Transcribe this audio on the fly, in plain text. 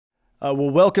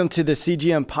Well, welcome to the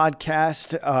CGM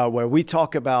podcast, where we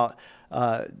talk about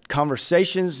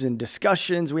conversations and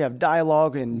discussions. We have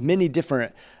dialogue and many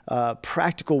different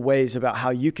practical ways about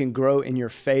how you can grow in your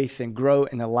faith and grow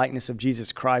in the likeness of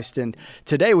Jesus Christ. And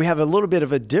today we have a little bit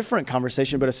of a different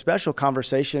conversation, but a special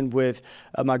conversation with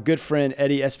my good friend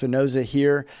Eddy Espinosa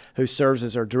here, who serves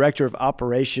as our Director of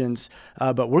Operations.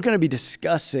 But we're going to be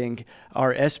discussing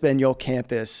our Español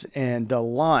campus and the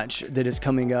launch that is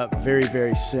coming up very,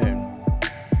 very soon.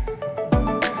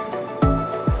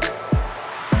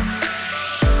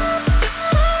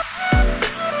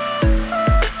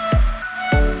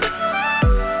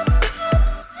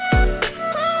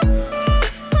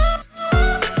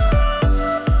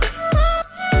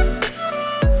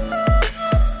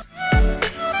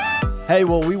 Hey,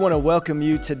 well, we want to welcome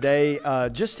you today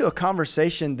just to a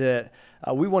conversation that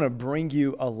we want to bring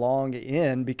you along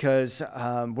in because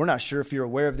we're not sure if you're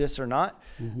aware of this or not,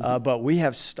 but we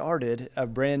have started a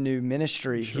brand new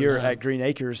ministry here at Green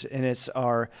Acres, and it's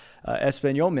our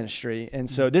Español Ministry. And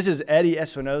so this is Eddy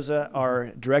Espinosa,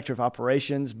 our Director of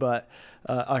Operations, but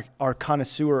our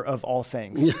connoisseur of all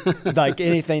things. Like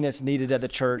anything that's needed at the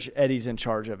church, Eddy's in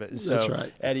charge of it. So, that's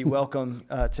right. Eddy, welcome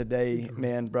today,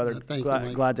 man, brother. Thank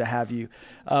you, glad to have you.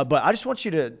 But I just want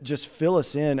you to just fill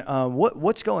us in.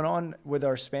 What's going on with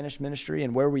our Spanish ministry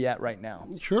and where are we at right now?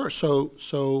 Sure.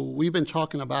 So we've been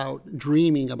talking about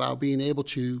dreaming about being able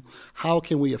to, how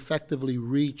can we effectively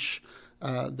reach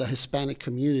the Hispanic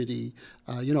community.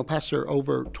 Pastor,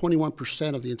 over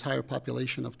 21% of the entire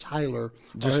population of Tyler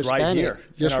just are Hispanic. Right here.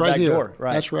 Just right here. Door,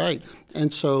 right. That's right.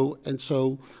 And so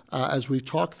as we've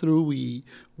talked through,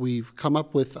 we've come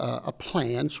up with a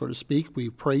plan, so to speak.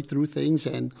 We've prayed through things,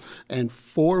 and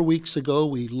 4 weeks ago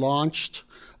we launched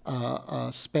a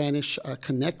Spanish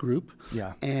Connect group.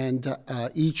 Yeah. And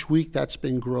each week that's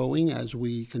been growing as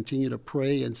we continue to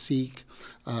pray and seek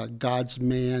God's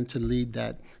man to lead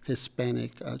that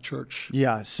Hispanic church.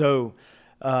 Yeah. So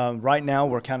right now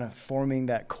we're kind of forming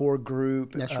that core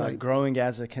group, That's right. Growing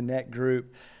as a Connect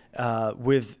group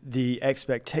with the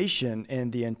expectation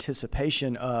and the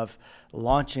anticipation of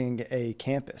launching a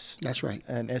campus. That's right.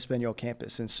 An Español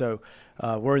campus. And so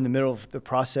we're in the middle of the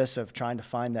process of trying to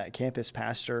find that campus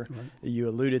pastor. Right. You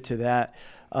alluded to that.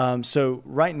 So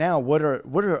right now, what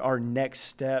are our next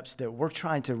steps that we're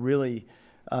trying to really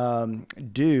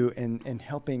do in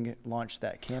helping launch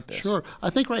that campus? Sure. I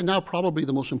think right now probably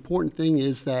the most important thing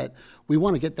is that we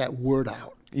want to get that word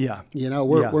out. Yeah.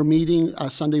 We're meeting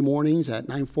Sunday mornings at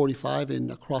 9:45 in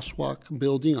the Crosswalk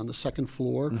building on the second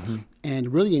floor,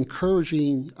 and really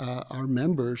encouraging our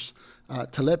members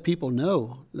to let people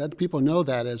know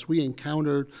that as we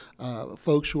encountered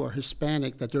folks who are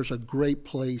Hispanic, that there's a great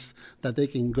place that they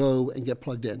can go and get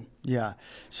plugged in. Yeah.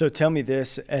 So tell me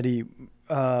this, Eddy,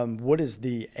 what is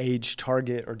the age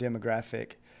target or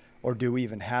demographic? Or do we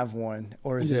even have one?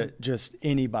 Or is it just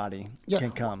anybody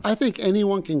can come? I think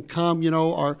anyone can come.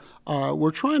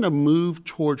 We're trying to move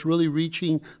towards really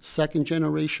reaching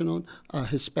second-generation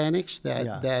Hispanics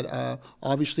that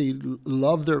obviously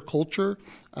love their culture,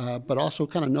 but also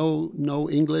kind of know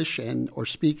English or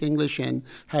speak English and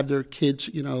have their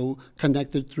kids,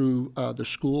 connected through the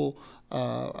school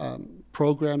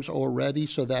programs already,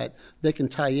 so that they can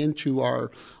tie into our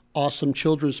awesome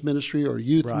children's ministry or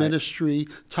youth ministry,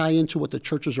 tie into what the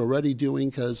church is already doing,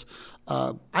 because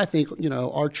I think,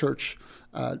 our church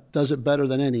does it better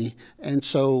than any. And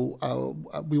so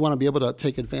we want to be able to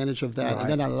take advantage of that and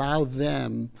then allow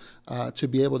them to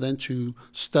be able then to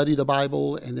study the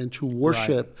Bible and then to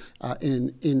worship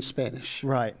in Spanish.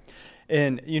 Right.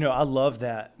 And, I love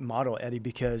that model, Eddy,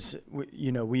 because,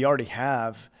 we already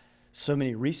have so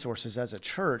many resources as a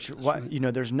church.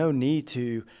 There's no need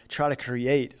to try to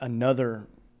create another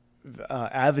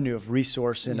avenue of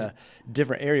resource in a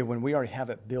different area when we already have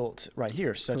it built right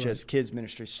here, such as kids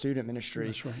ministry, student ministry.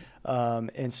 That's right.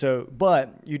 And so,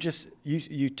 but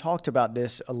you talked about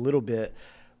this a little bit,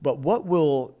 but what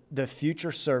will the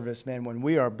future service, man, when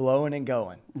we are blowing and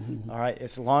going, all right,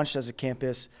 it's launched as a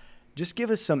campus, just give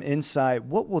us some insight.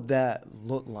 What will that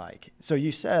look like? So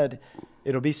you said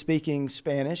it'll be speaking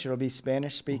Spanish. It'll be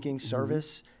Spanish-speaking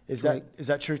service. Is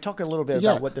that true? Talk a little bit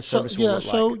about what the service will look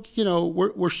like. So,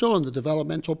 we're still in the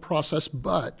developmental process,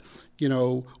 but,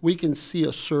 we can see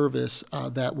a service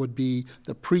that would be,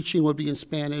 the preaching would be in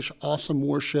Spanish, awesome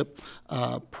worship,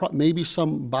 maybe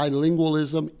some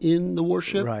bilingualism in the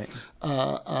worship. Right.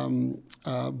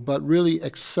 But really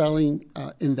excelling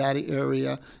in that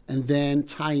area and then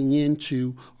tying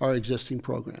into our existing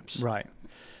programs. Right.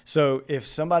 So if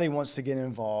somebody wants to get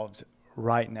involved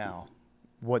right now,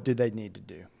 what do they need to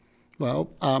do?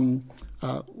 Well,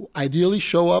 ideally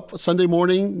show up Sunday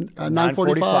morning,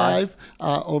 9:45,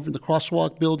 over in the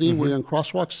Crosswalk building. We're in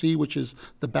Crosswalk C, which is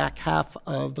the back half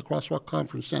of the Crosswalk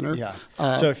Conference Center. Yeah.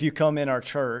 So if you come in our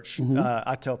church,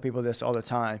 I tell people this all the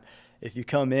time. If you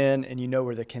come in and you know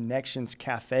where the Connections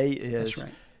Cafe is, That's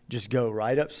right. just go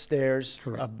right upstairs,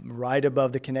 right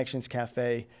above the Connections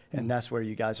Cafe, and that's where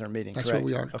you guys are meeting, That's correct?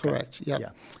 where we are, Okay. correct, yeah.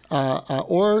 Yeah.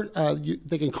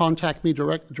 They can contact me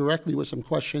directly with some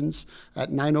questions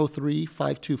at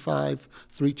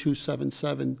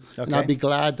 903-525-3277, and I'd be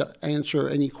glad to answer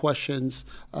any questions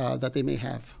that they may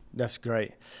have. That's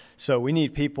great. So we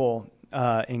need people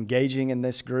engaging in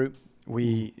this group.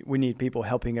 We need people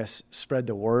helping us spread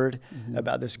the word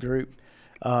about this group.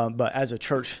 But as a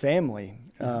church family,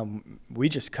 we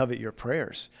just covet your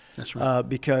prayers. That's right.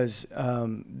 Because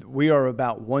we are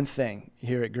about one thing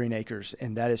here at Green Acres,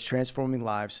 and that is transforming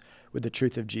lives with the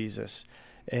truth of Jesus.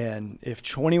 And if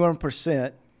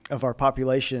 21% of our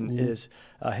population is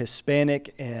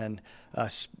Hispanic and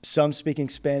some speaking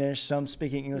Spanish, some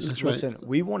speaking English. That's Listen, right.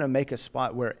 we want to make a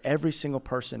spot where every single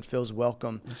person feels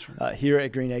welcome here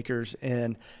at Green Acres.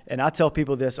 And I tell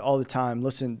people this all the time.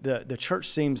 Listen, the church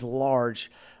seems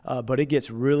large, but it gets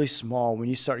really small when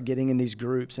you start getting in these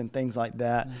groups and things like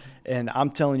that. And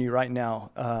I'm telling you right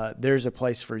now, there's a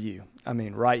place for you. I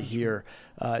mean, right here.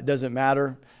 It doesn't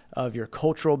matter of your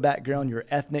cultural background, your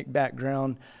ethnic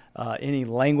background, any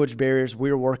language barriers.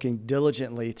 We're working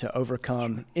diligently to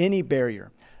overcome any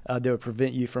barrier that would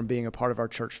prevent you from being a part of our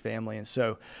church family. And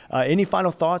so any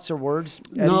final thoughts or words,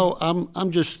 Eddy? No,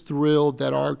 I'm just thrilled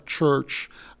that our church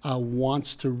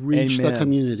wants to reach the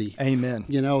community. Amen.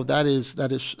 You know, that is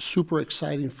super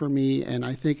exciting for me, and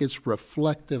I think it's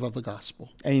reflective of the gospel.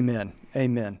 Amen.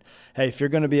 Amen. Hey, if you're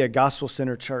going to be a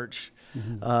gospel-centered church,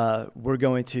 we're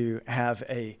going to have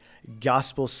a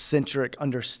gospel-centric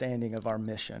understanding of our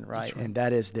mission, right? And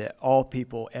that is that all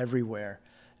people everywhere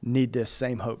need this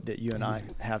same hope that you and I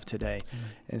have today.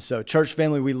 And so, church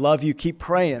family, we love you. Keep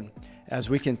praying as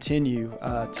we continue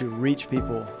to reach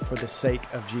people for the sake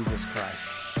of Jesus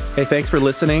Christ. Hey, thanks for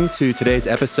listening to today's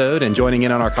episode and joining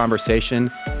in on our conversation.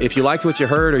 If you liked what you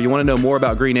heard or you want to know more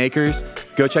about Green Acres,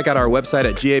 go check out our website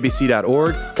at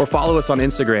gabc.org or follow us on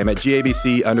Instagram at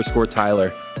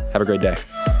gabc_Tyler. Have a great day.